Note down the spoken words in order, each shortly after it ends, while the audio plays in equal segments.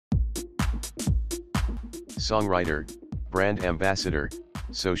Songwriter, brand ambassador,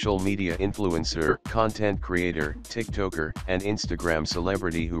 social media influencer, content creator, TikToker, and Instagram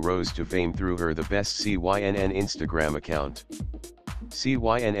celebrity who rose to fame through her The Best Cynn Instagram account.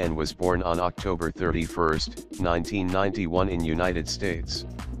 Cynn was born on October 31, 1991 in United States.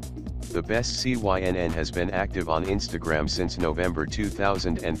 The Best Cynn has been active on Instagram since November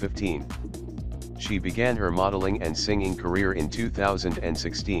 2015. She began her modeling and singing career in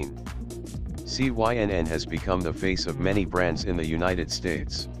 2016. Cynn has become the face of many brands in the United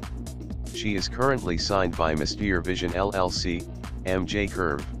States. She is currently signed by Mystere Vision LLC,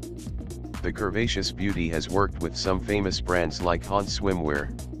 Curve. The curvaceous beauty has worked with some famous brands like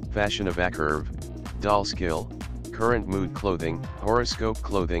swimwear, Fashionnovacurve, dollskill, current mood clothing, horoscope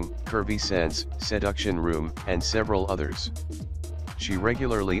clothing, curvy scents, seduction room, and several others. She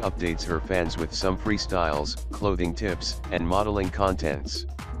regularly updates her fans with some freestyles, clothing tips, and modeling contents.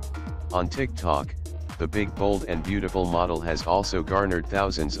 On TikTok, the big, bold, and beautiful model has also garnered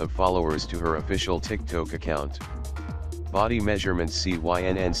thousands of followers to her official TikTok account. Body measurements: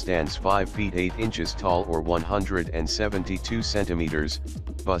 Cynn stands 5 feet 8 inches tall or 172 centimeters,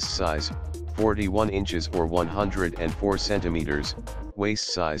 bust size, 41 inches or 104 centimeters,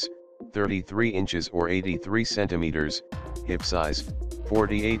 waist size, 33 inches or 83 centimeters, hip size,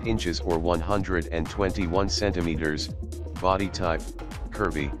 48 inches or 121 centimeters, body type,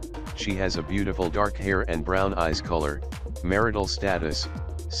 curvy. She has a beautiful dark hair and brown eyes color. Marital status,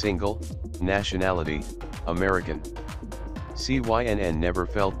 single. Nationality, American. Cynn never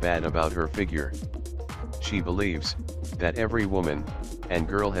felt bad about her figure. She believes that every woman and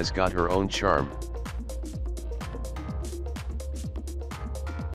girl has got her own charm,